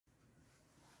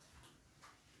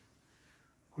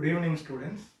Good evening,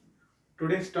 students.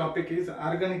 Today's topic is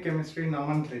organic chemistry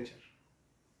nomenclature.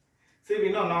 See, we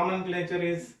know nomenclature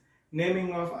is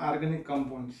naming of organic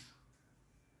compounds.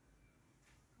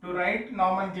 To write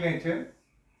nomenclature,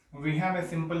 we have a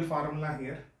simple formula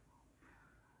here.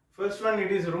 First one,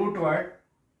 it is root word.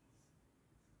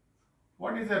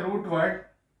 What is a root word?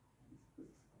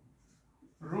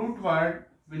 Root word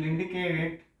will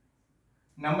indicate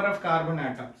number of carbon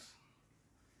atoms.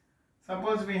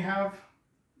 Suppose we have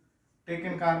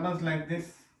taken carbons like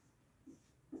this.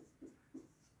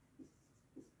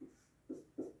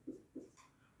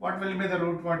 What will be the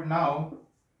root word now?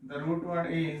 The root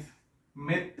word is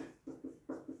meth,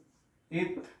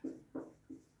 eth,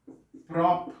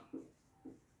 prop,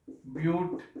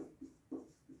 but,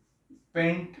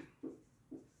 pent,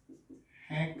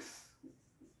 hex,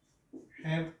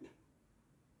 hept,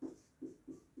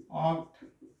 oct,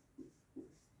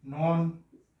 non,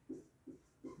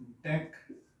 dec,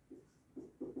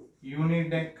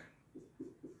 unidec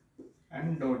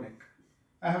and dodec.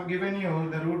 I have given you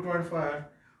the root word for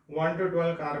 1 to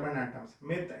 12 carbon atoms.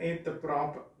 Meth, eth,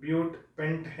 prop, but,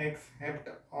 pent, hex, hept,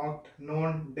 oct,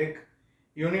 non, dec,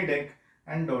 unidec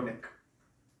and dodec.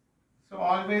 So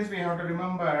always we have to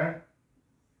remember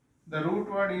the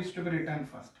root word is to be written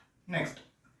first. Next,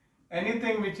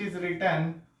 anything which is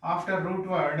written after root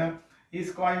word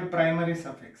is called primary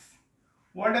suffix.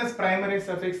 What does primary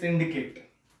suffix indicate?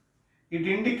 It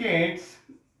indicates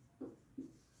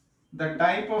the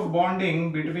type of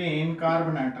bonding between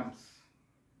carbon atoms.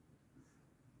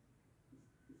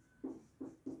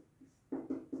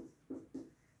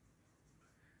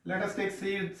 Let us take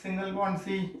C single bond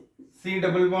C, C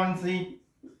double bond C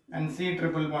and C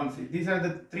triple bond C. These are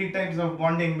the three types of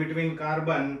bonding between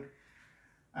carbon,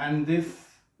 and this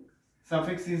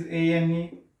suffix is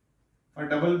ANE. For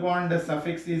double bond the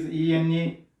suffix is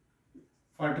ENE.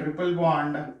 For triple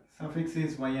bond suffix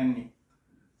is YNE.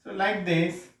 So like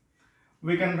this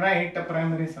we can write a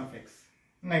primary suffix.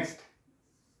 Next,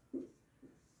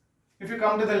 if you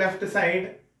come to the left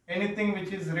side, anything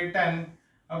which is written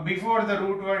before the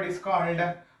root word is called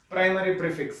primary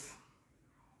prefix.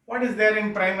 What is there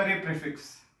in primary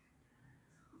prefix?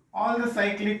 All the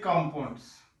cyclic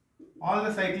compounds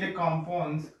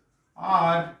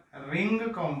are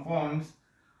ring compounds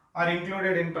are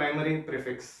included in primary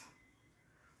prefix.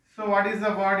 So what is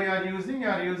the word you are using? You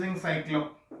are using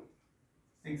cyclo.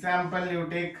 Example, you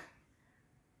take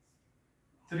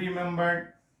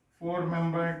 3-membered,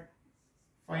 4-membered,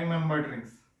 5-membered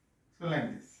rings. So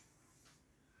like this.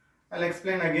 I'll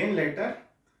explain again later.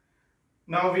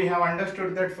 Now we have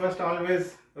understood that first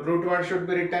always root word should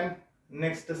be written,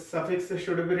 next suffix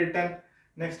should be written,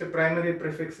 next primary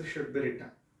prefix should be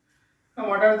written. Now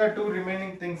what are the two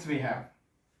remaining things we have?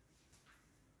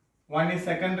 One is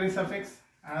secondary suffix,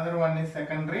 another one is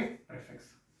secondary prefix.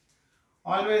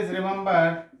 Always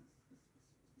remember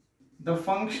the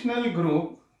functional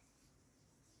group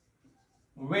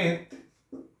with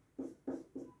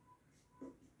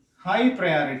high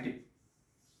priority.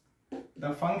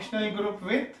 The functional group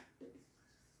with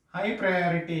high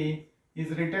priority is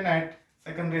written at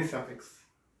secondary suffix,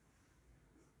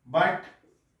 but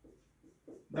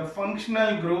the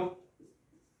functional group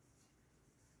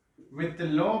with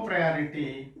low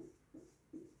priority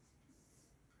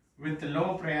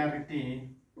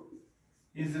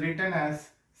is written as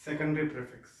secondary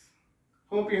prefix.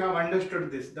 Hope you have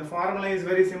understood this. The formula is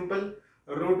very simple: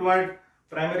 root word,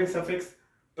 primary suffix,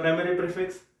 primary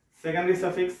prefix, secondary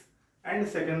suffix and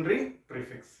secondary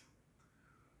prefix.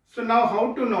 So now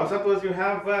how to know? Suppose you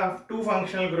have two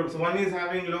functional groups, one is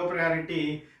having low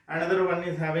priority, another one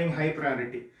is having high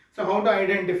priority. So how to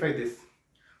identify this?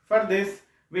 For this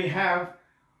we have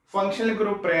functional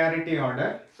group priority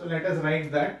order. So let us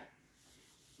write that.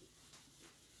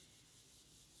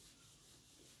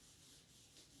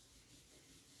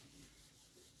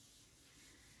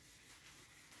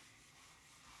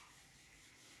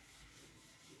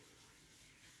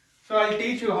 So I'll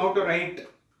teach you how to write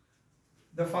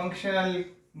the functional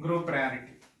group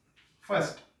priority.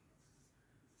 First,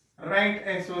 write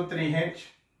SO3H.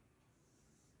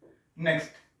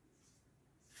 Next,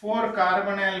 4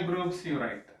 carbonyl groups you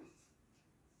write.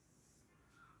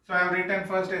 So I have written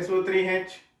first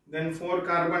SO3H, then 4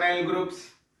 carbonyl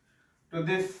groups. To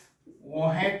this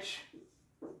OH,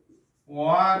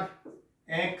 OR,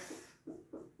 X,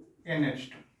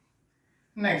 NH2.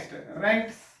 Next,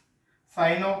 write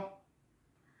cyano.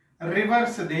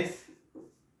 Reverse this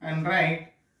and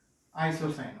write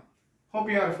isocyano. Hope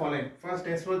you are following. First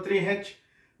SO3H,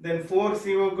 then 4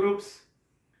 CO groups,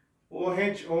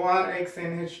 OH, OR, X,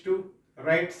 NH2,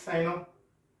 write cyano.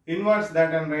 Inverse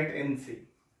that and write NC.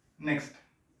 Next,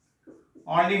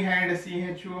 aldehyde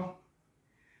CHO.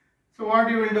 So what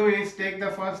you will do is take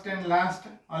the first and last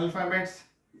alphabets,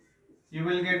 you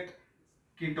will get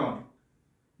ketone.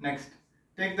 Next,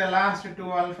 take the last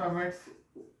two alphabets,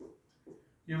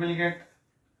 you will get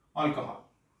alcohol.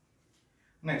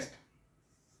 Next,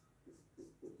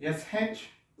 SH,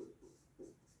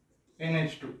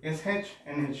 NH2, SH,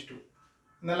 NH2.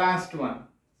 And the last one,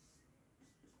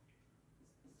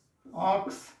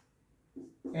 ox,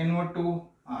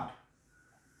 NO2R.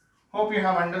 Hope you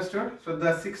have understood. So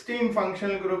the 16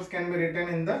 functional groups can be written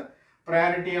in the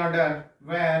priority order,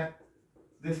 where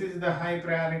this is the high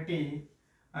priority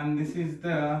and this is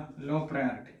the low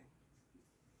priority.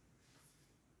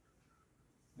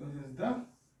 This is the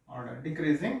order,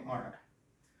 decreasing order.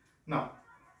 Now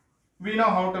we know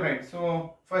how to write.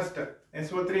 So first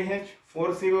SO3H,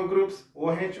 4 CO groups,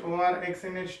 OH, OR,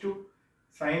 XNH2,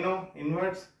 cyno,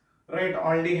 inverts. Write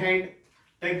aldehyde,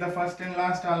 take the first and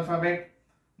last alphabet.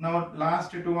 Now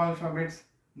last two alphabets,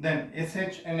 then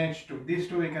SH, NH2, these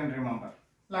two we can remember.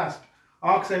 Last,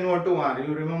 ox, NO2R,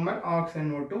 you remember ox,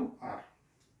 NO2R.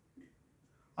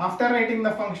 After writing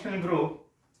the functional group,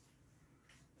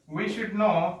 we should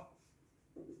know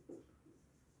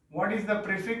what is the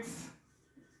prefix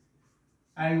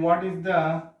and what is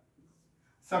the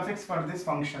suffix for this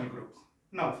functional group.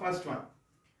 Now first one,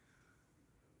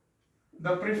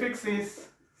 the prefix is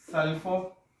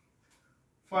sulfo.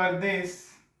 For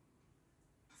this,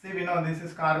 see, we know this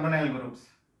is carbonyl groups.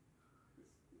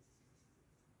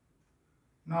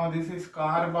 Now this is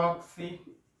carboxy.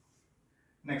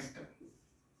 Next,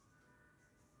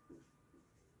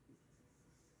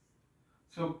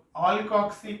 so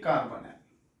alkoxycarbonyl.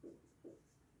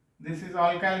 This is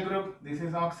alkyl group, this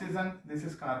is oxygen, this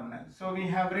is carbonyl. So we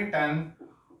have written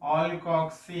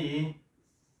alkoxycarbonyl.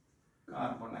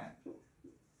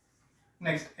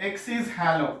 Next, X is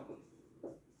halo,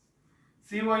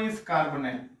 CO is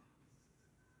carbonyl.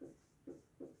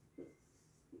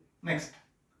 Next,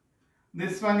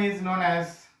 this one is known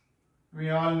as,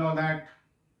 we all know that,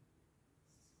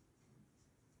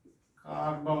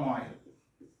 carbomoyl.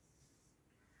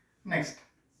 Next,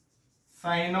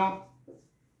 cyno,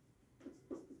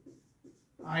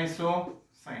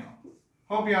 isocyno.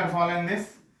 Hope you are following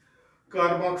this.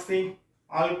 Carboxy,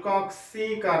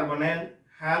 alkoxycarbonyl,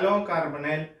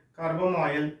 halocarbonyl,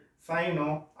 carbomoyl,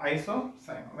 cyno,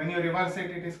 isocyno. When you reverse it,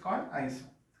 it is called iso.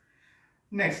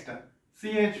 Next,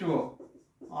 CHO,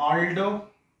 aldo,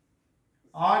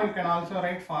 or you can also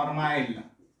write formyl.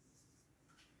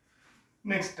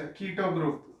 Next, keto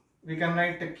group, we can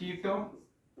write keto,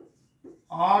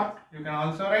 or you can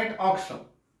also write oxo.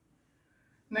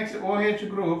 Next, OH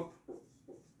group,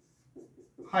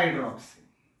 hydroxy.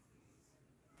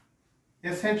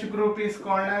 SH group is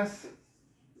called as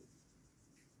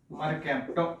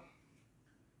mercapto,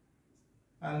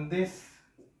 and this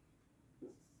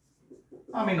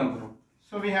amino group.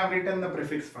 So we have written the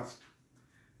prefix first.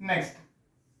 Next,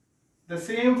 the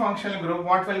same functional group,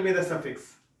 what will be the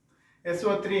suffix?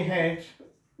 SO3H,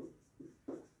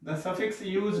 the suffix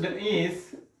used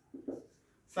is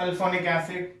sulfonic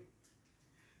acid.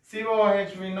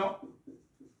 COOH we know,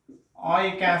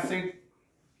 oic acid.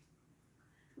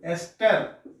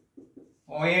 Ester,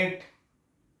 O8.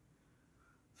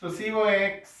 So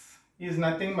COX is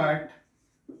nothing but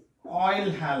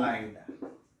oil halide.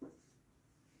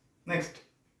 Next,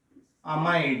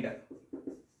 amide.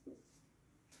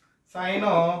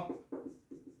 Cyno,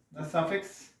 the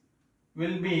suffix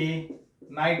will be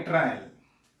nitrile.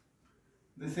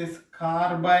 This is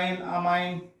carbyl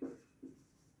amine.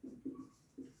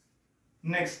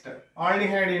 Next,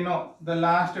 aldehyde, you know the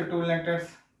last two letters,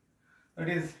 that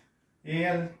is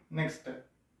Al. Next,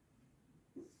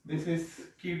 this is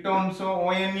ketone, so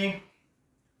ONE,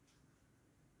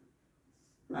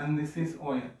 and this is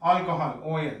OL, alcohol,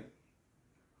 OL.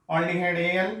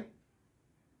 Aldehyde Al,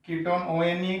 ketone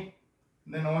ONE,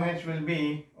 then OH will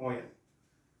be OL.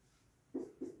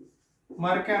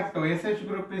 Mercapto, SH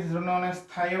group is known as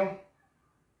thio.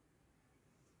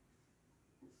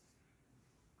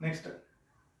 Next,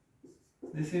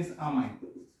 this is amine.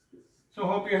 So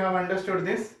hope you have understood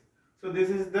this. So this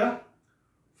is the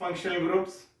functional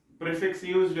groups, prefix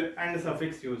used and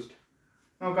suffix used.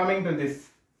 Now coming to this,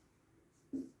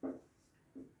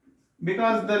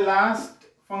 because the last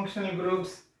functional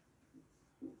groups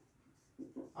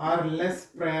are less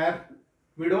prior,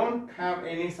 we don't have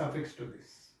any suffix to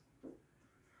this.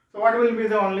 So what will be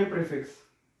the only prefix?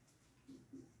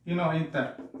 You know,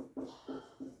 ether,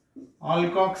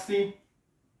 alkoxy,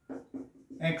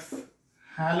 X,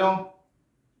 halo,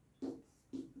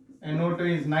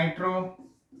 NO2 is nitro,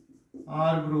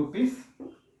 R group is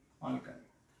alkyl.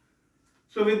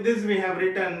 So with this we have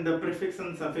written the prefix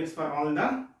and suffix for all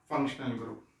the functional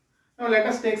group. Now let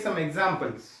us take some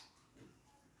examples.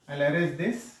 I'll erase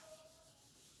this.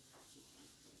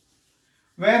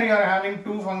 Where you are having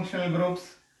two functional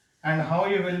groups and how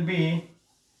you will be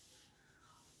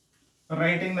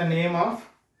writing the name of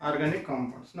organic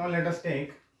compounds. Now let us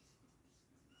take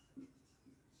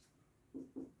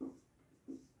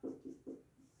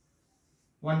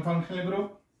one functional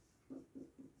group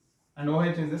and OH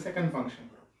is the second functional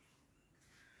group.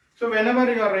 So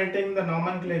whenever you are writing the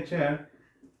nomenclature,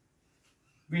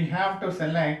 we have to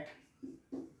select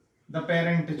the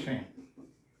parent chain.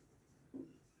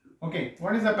 Okay,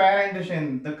 what is the parent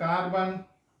chain? The carbon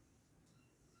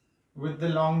with the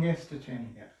longest chain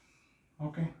here.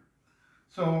 Okay,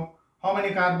 so how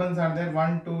many carbons are there?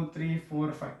 1, 2, 3,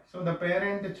 4, 5. So the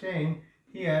parent chain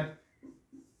here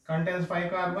contains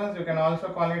 5 carbons. You can also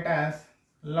call it as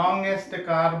longest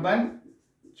carbon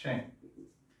chain.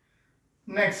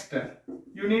 Next,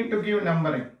 you need to give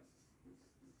numbering.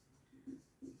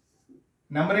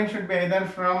 Numbering should be either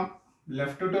from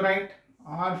left to right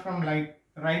or from right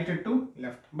to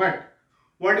left. But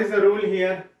what is the rule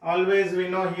here? Always we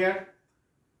know here,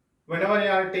 whenever you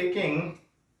are taking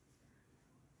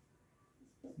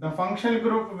the functional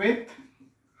group with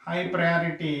high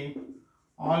priority,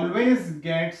 always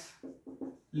gets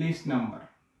least number.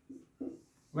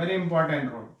 Very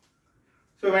important rule.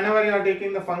 So whenever you are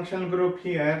taking the functional group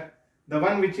here, the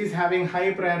one which is having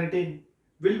high priority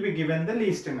will be given the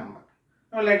least number.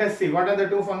 Now let us see what are the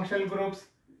two functional groups,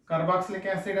 carboxylic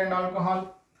acid and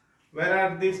alcohol. Where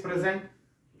are these present?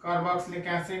 Carboxylic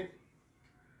acid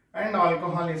and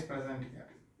alcohol is present here.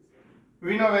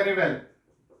 We know very well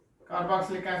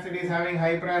carboxylic acid is having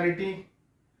high priority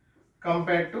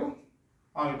compared to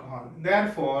alcohol.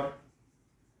 Therefore,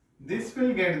 this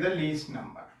will get the least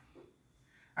number.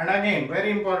 And again,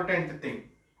 very important thing,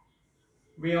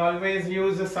 we always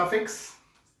use a suffix,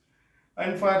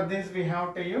 and for this we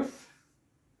have to use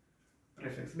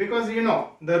prefix, because you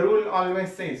know the rule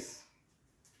always says,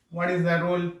 what is the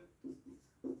rule?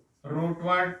 Root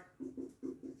word,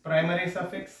 primary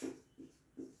suffix,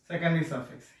 secondary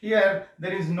suffix. Here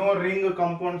there is no ring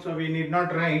compound, so we need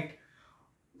not write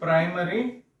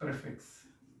primary prefix,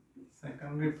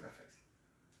 secondary prefix.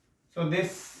 So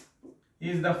this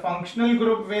is the functional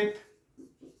group with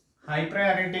high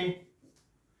priority,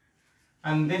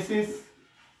 and this is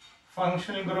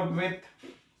functional group with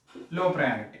low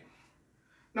priority.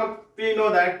 Now we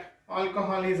know that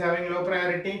alcohol is having low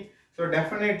priority, so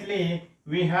definitely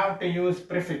we have to use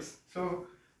prefix. So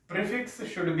prefix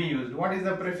should be used. What is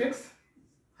the prefix?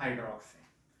 Hydroxy.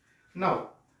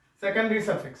 Now secondary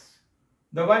suffix,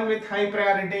 the one with high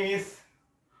priority is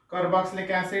carboxylic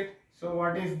acid. So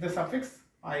what is the suffix?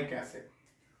 Ic acid.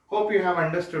 Hope you have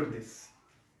understood this.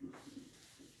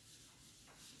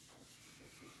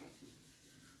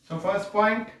 So first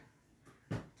point,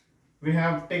 we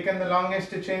have taken the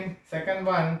longest chain. Second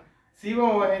one,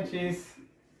 COOH is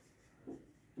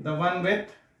the one with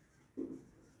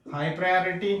high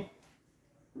priority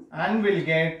and will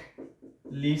get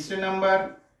least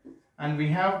number, and we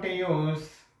have to use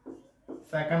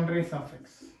secondary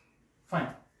suffix. Fine.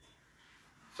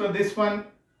 So this one,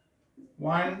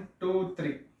 1, 2,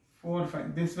 3, 4,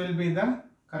 5. This will be the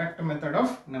correct method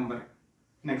of numbering.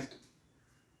 Next,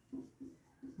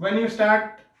 when you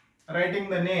start writing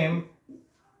the name,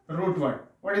 root word.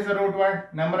 What is the root word?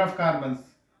 Number of carbons.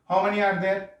 How many are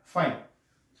there? 5.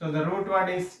 So the root word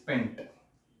is pent.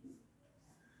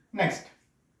 Next,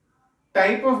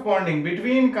 type of bonding.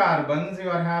 Between carbons you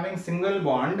are having single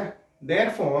bond.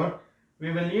 Therefore,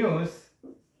 we will use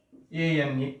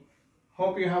ANE.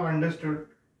 Hope you have understood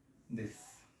this.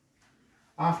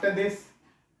 After this,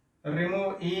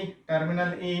 remove E,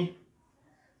 terminal E,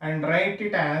 and write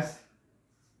it as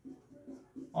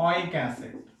oic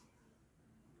acid.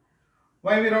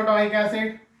 Why we wrote oic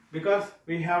acid? Because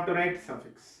we have to write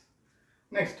suffix.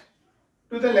 Next,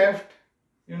 to the left,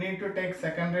 you need to take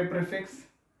secondary prefix,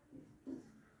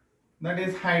 that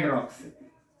is hydroxy.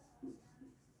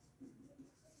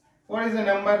 What is the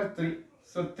number? 3.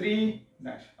 So 3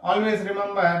 dash. Always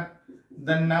remember,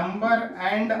 the number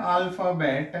and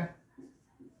alphabet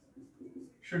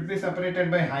should be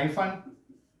separated by hyphen.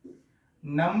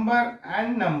 Number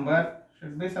and number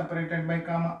should be separated by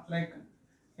comma. Like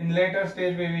in later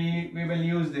stage we will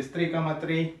use this 3,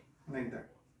 3 like that.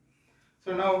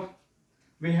 So now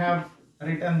we have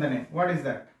written the name. What is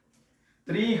that?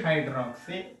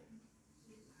 3-hydroxy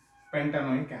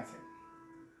pentanoic acid.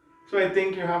 So I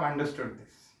think you have understood this.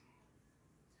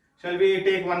 Shall we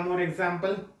take one more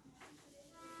example?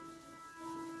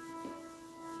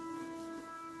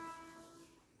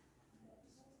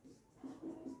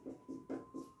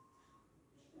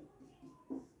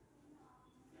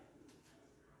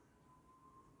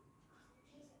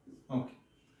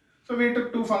 So we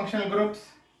took two functional groups.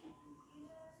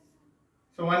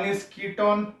 So one is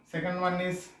ketone, second one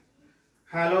is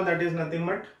halo, that is nothing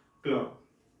but chloro.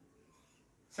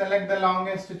 Select the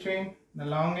longest chain. The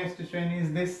longest chain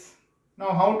is this.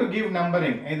 Now how to give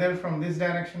numbering, either from this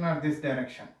direction or this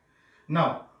direction.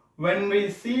 Now when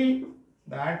we see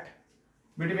that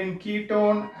between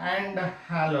ketone and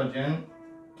halogen,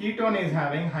 ketone is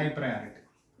having high priority.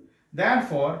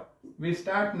 Therefore, we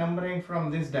start numbering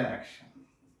from this direction.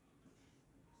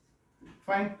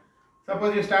 Fine.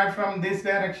 Suppose you start from this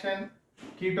direction,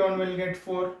 ketone will get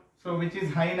 4. So which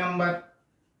is high number.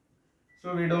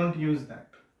 So we don't use that.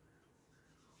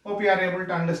 Hope you are able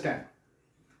to understand.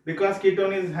 Because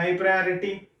ketone is high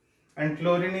priority and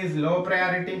chlorine is low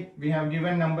priority, we have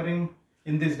given numbering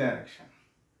in this direction.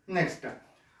 Next,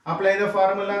 apply the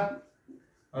formula.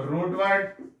 Root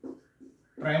word,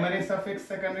 primary suffix,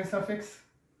 secondary suffix.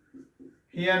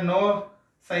 Here no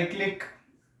cyclic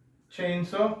chain,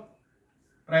 so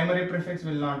primary prefix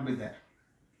will not be there.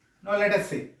 Now let us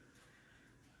see.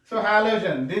 So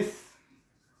halogen, this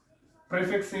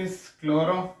prefix is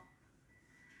chloro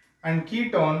and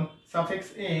ketone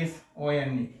suffix is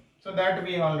ONE. So that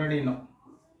we already know.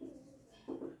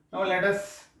 Now let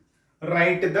us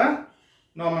write the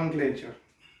nomenclature.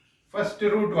 First,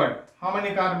 root word. How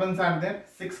many carbons are there?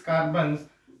 6 carbons.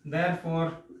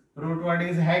 Therefore, root word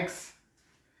is hex.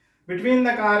 Between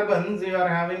the carbons, you are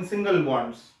having single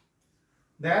bonds.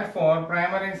 Therefore,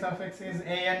 primary suffix is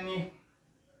ANE.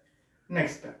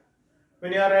 Next,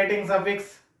 when you are writing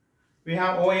suffix, we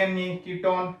have ONE,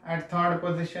 ketone at third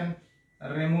position.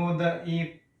 Remove the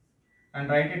E and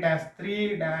write it as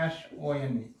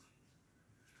 3-ONE.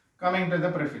 Coming to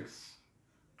the prefix,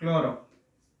 chloro.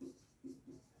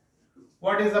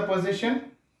 What is the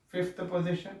position? 5th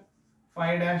position,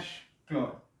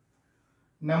 5-chloro.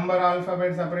 Number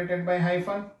alphabet separated by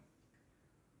hyphen.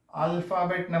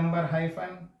 Alphabet number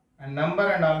hyphen and number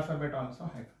and alphabet also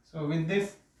hyphen. So with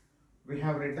this we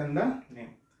have written the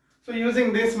name. So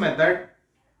using this method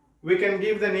we can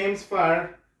give the names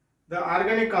for the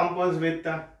organic compounds with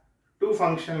two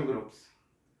functional groups.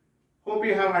 Hope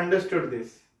you have understood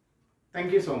this.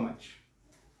 Thank you so much.